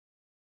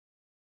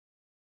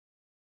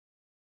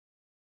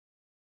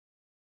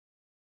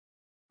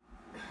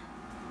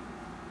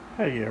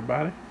Hey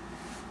everybody,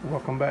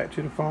 welcome back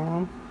to the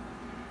farm.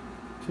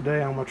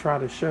 Today I'm going to try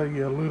to show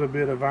you a little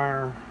bit of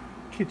our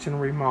kitchen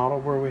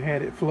remodel where we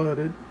had it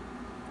flooded.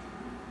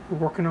 We're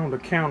working on the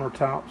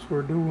countertops.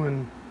 We're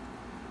doing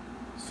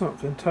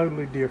something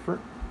totally different.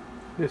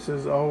 This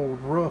is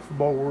old rough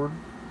board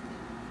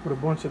with a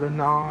bunch of the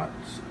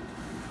knots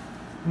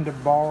and the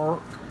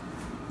bark,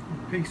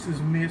 pieces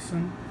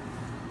missing.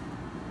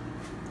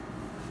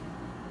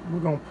 We're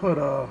going to put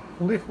a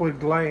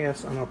liquid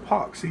glass and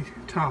epoxy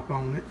top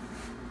on it.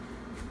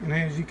 And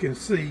as you can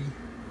see,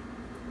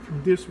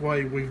 from this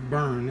way we've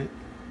burned it.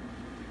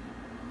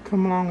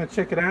 Come along and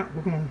check it out.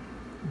 We're going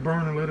to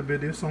burn a little bit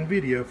of this on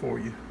video for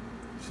you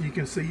so you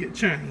can see it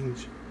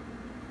change.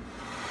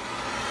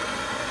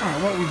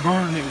 Alright, what we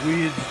burned it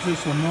with is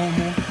just a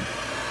normal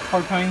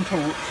propane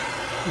torch.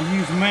 We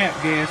use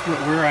MAP gas,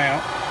 but we're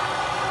out.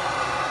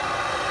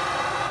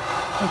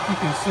 Hope you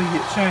can see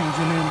it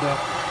changing in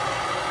the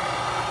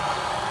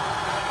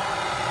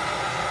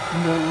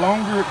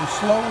longer, the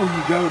slower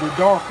you go, the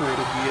darker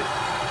it'll get.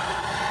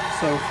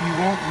 So if you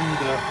want me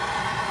to,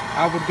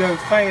 I would go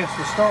fast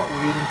to start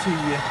with until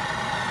you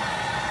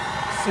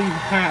see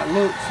how it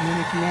looks, and then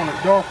if you want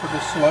it darker,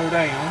 just slow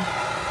down.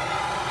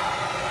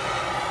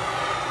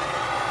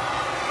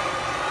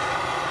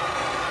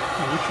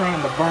 And we're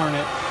trying to burn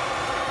it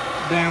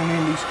down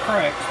in these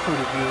cracks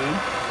pretty good,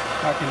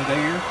 like in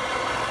there.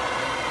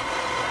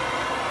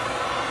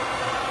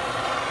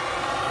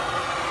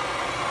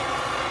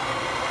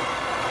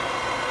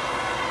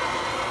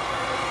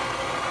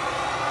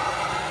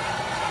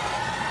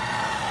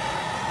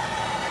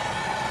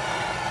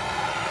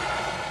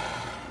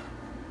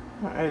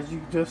 As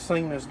you just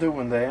seen us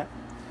doing that,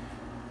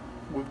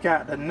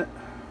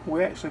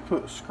 we actually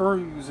put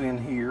screws in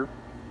here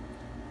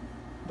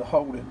to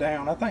hold it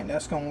down. I think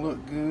that's going to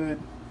look good.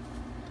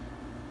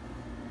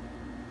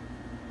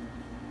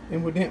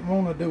 And we didn't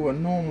want to do a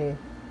normal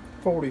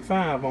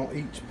 45 on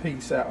each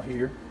piece out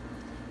here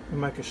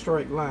and make a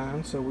straight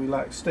line, so we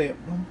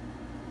stepped them.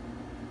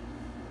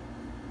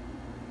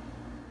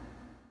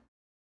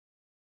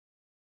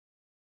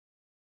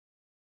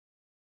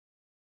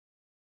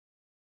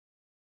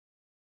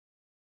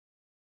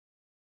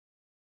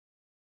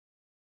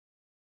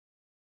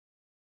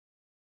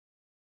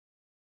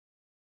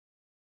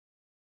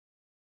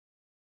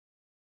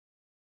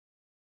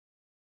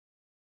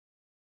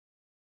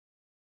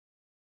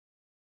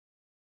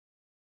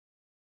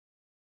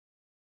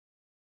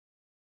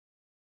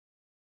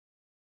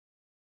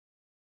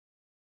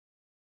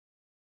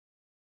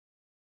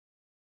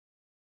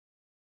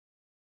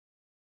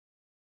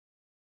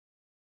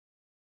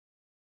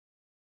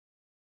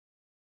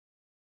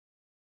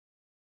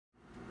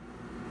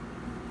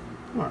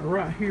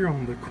 Right here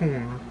on the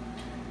corner,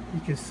 you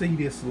can see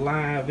this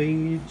live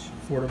edge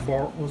where the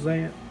bark was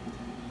at.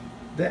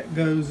 That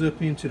goes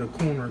up into the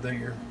corner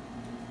there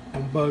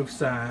on both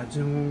sides.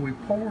 And when we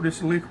pour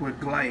this liquid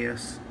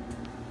glass,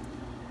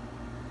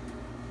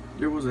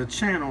 there was a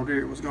channel there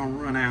it was going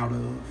to run out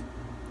of.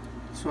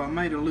 So I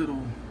made a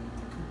little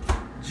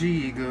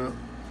jig up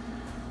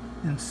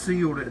and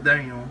sealed it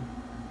down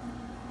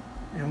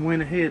and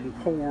went ahead and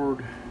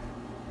poured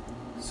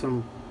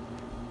some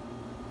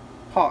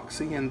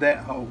epoxy in that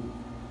hole.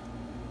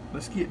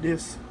 Let's get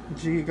this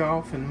jig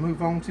off and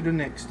move on to the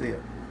next step.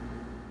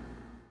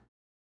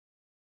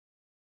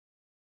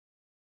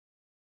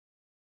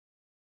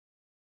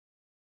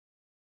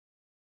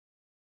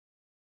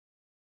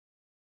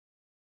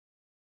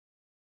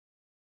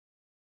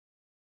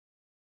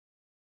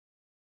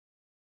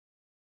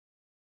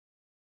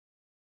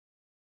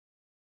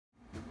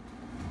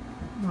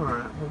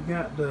 Alright, we've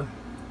got the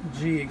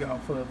jig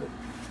off of it.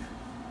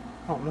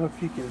 I don't know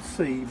if you can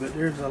see, but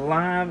there's a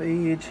live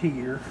edge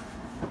here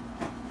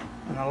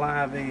and a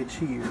live edge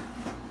here.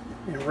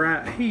 And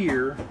right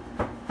here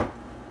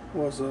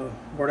was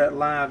where that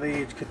live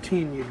edge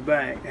continued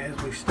back as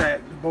we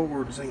stacked the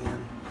boards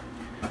in.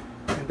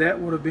 And that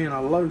would have been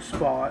a low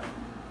spot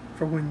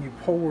for when you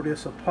pour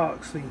this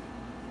epoxy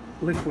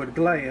liquid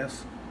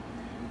glass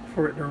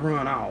for it to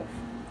run off.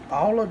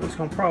 All of it's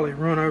going to probably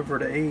run over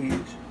the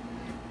edge,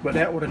 but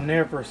that would have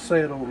never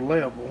settled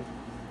level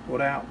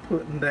without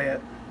putting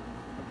that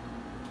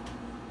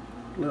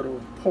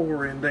little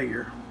pour in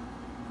there.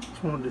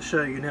 Just wanted to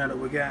show you now that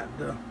we got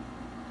the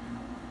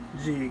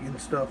jig and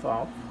stuff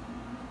off.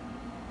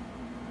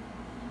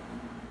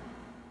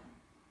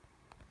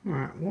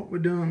 Alright, what we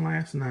done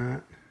last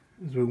night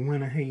is we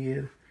went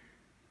ahead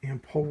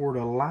and poured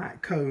a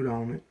light coat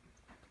on it,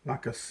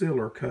 like a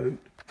sealer coat,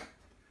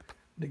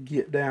 to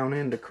get down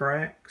into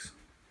cracks.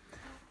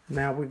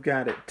 Now we've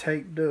got it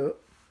taped up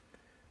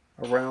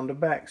around the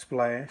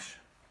backsplash.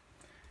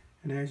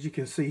 And as you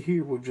can see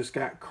here, we've just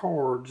got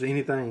cards,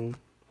 anything,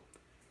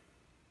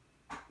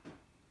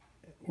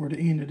 where the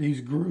end of these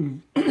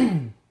grooves,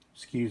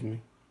 excuse me,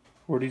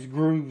 where these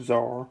grooves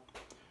are,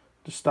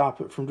 to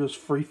stop it from just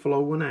free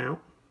flowing out.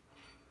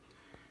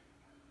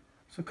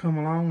 So come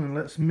along and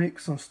let's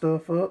mix some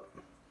stuff up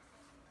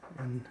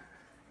and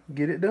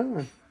get it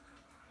done.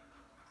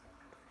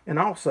 And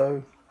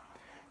also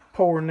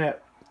pouring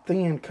that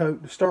thin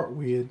coat to start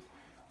with.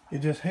 It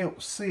just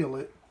helps seal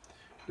it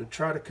to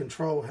try to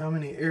control how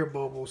many air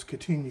bubbles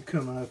continue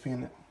coming up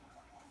in it.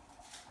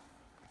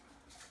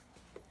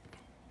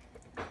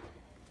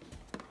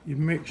 Your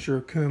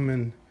mixture come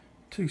in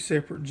 2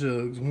 separate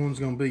jugs. One's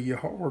going to be your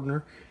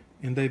hardener,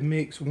 and they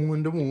mix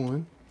 1 to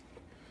 1.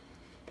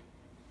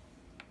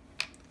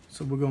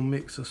 So we're going to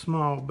mix a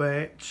small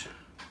batch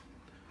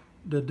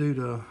to do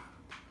the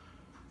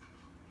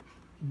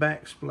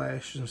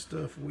backsplash and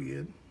stuff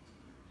with.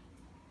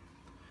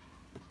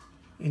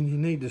 And you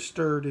need to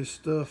stir this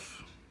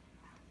stuff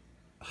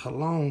a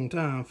long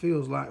time,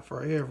 feels like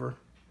forever.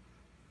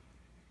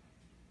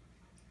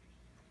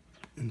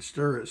 And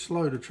stir it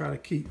slow to try to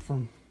keep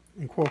from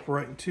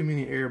incorporating too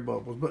many air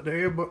bubbles. But the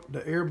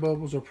air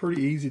bubbles are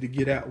pretty easy to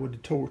get out with the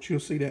torch. You'll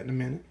see that in a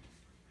minute.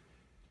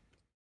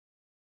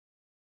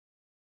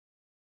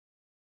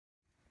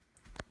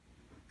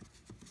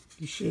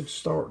 You should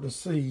start to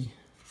see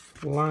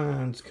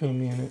lines come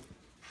in it.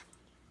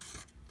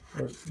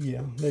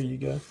 Yeah, there you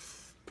go.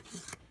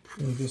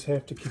 And you just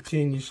have to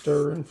continue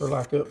stirring for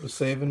like up to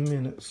 7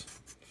 minutes.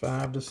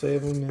 5 to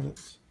 7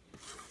 minutes.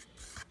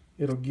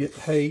 It'll get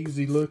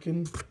hazy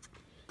looking.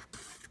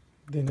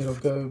 Then it'll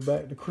go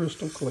back to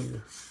crystal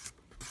clear.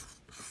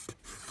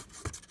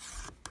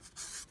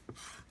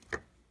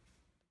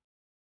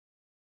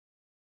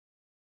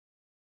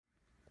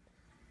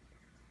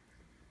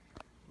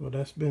 Well,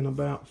 that's been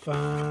about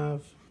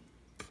 5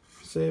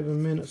 to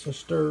 7 minutes of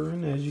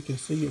stirring. As you can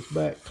see, it's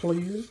back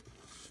clear.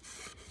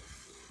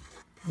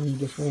 And you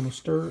just want to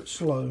stir it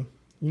slow.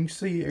 You can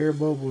see air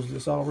bubbles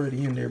that's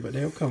already in there, but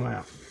they'll come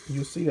out.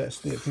 You'll see that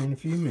step in a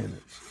few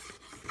minutes.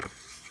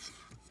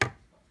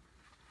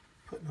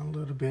 Putting a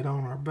little bit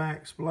on our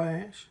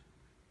backsplash,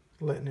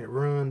 letting it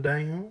run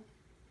down.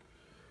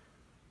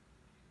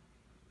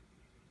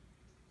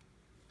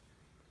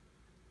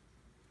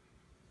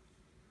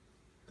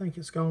 I think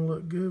it's going to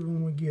look good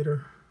when we get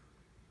her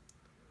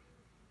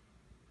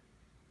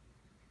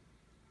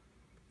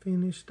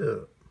finished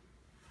up.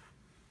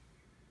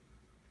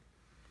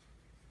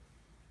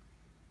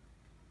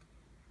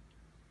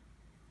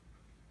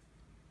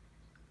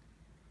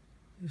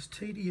 It's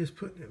tedious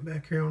putting it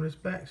back here on this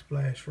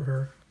backsplash for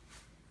her.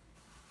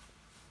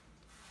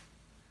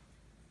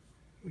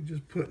 We're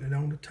just putting it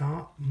on the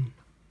top and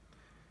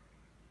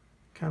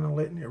kind of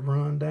letting it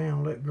run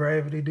down, let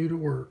gravity do the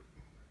work.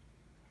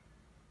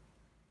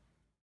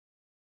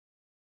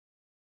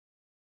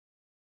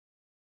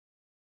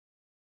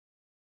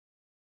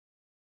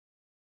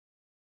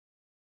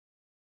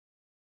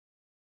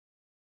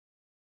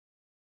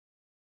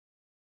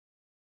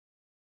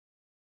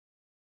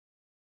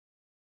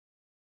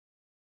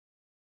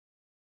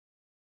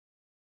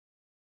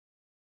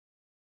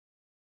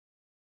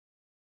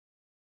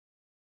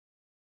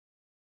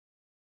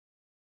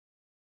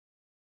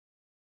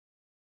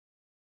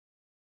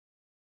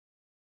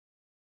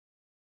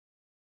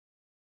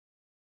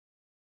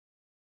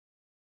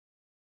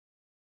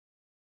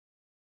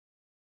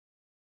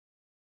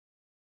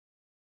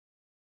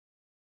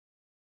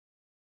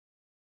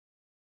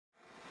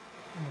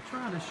 I'm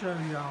trying to show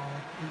y'all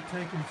it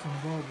taking some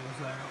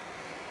bubbles out.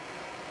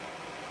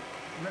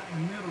 Right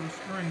in the middle of the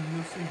screen,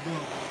 you'll see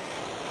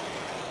bubbles.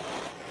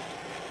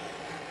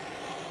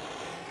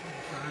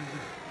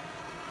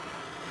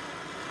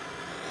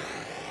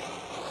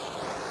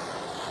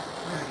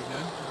 There you go.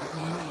 It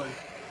went away.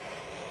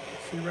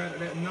 See right at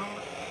that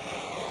knot?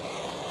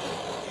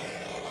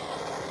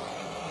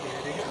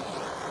 There you go.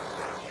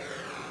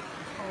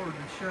 It's hard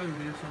to show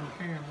this on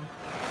camera.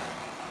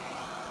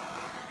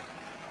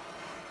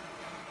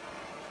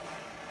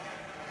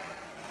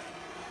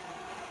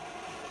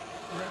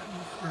 Right in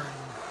the screen.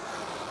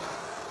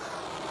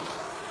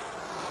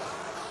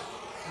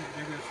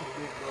 There goes some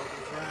big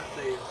bubbles right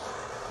there.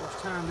 Watch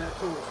time that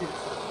torch hits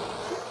it.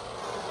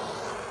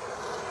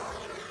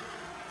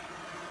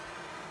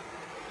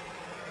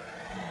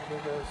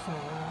 There goes some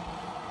right.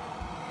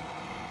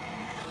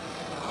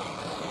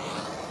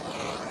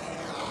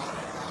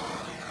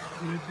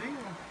 Good deal.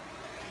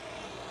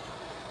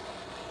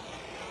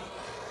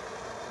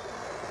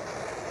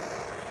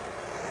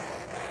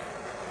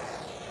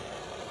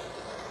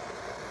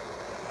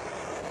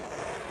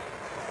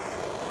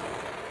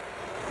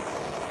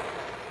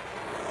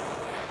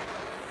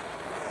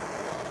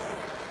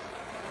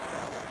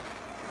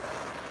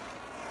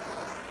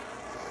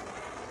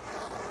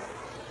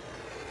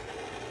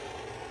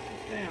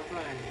 Damn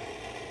thing.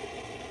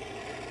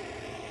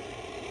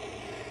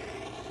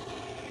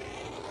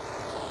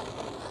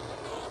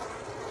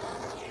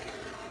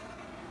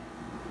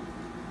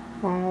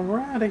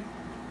 Alrighty.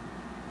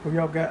 Well,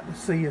 y'all got to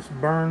see us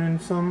burning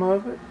some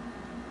of it,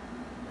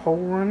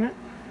 pouring it,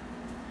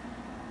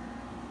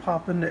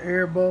 popping the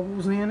air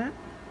bubbles in it.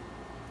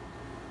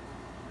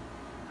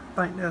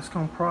 I think that's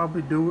gonna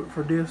probably do it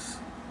for this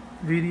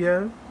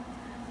video.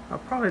 I'll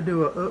probably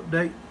do an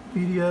update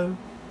video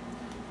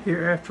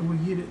here after we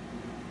get it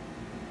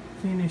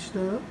finished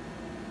up.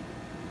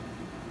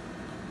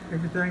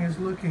 Everything is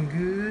looking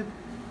good,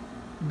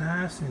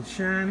 nice and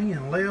shiny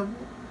and level.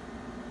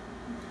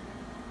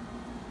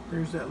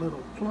 There's that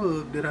little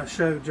plug that I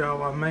showed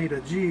y'all I made a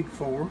jig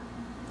for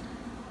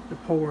to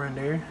pour in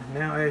there.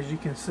 Now as you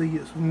can see,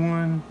 it's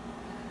one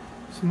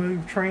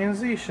smooth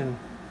transition.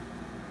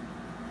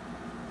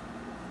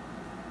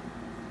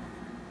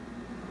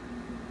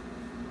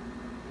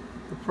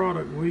 The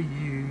product we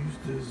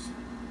used is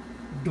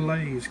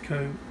Glaze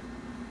Coat.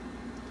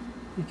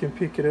 You can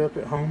pick it up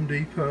at Home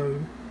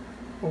Depot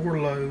or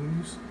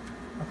Lowe's.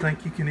 I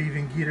think you can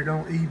even get it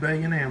on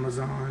eBay and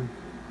Amazon.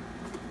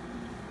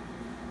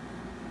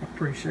 I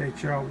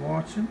appreciate y'all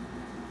watching.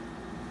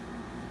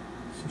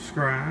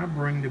 Subscribe,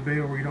 ring the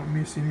bell where you don't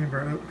miss any of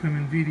our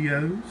upcoming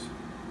videos.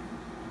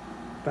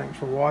 Thanks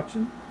for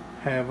watching.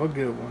 Have a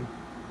good one.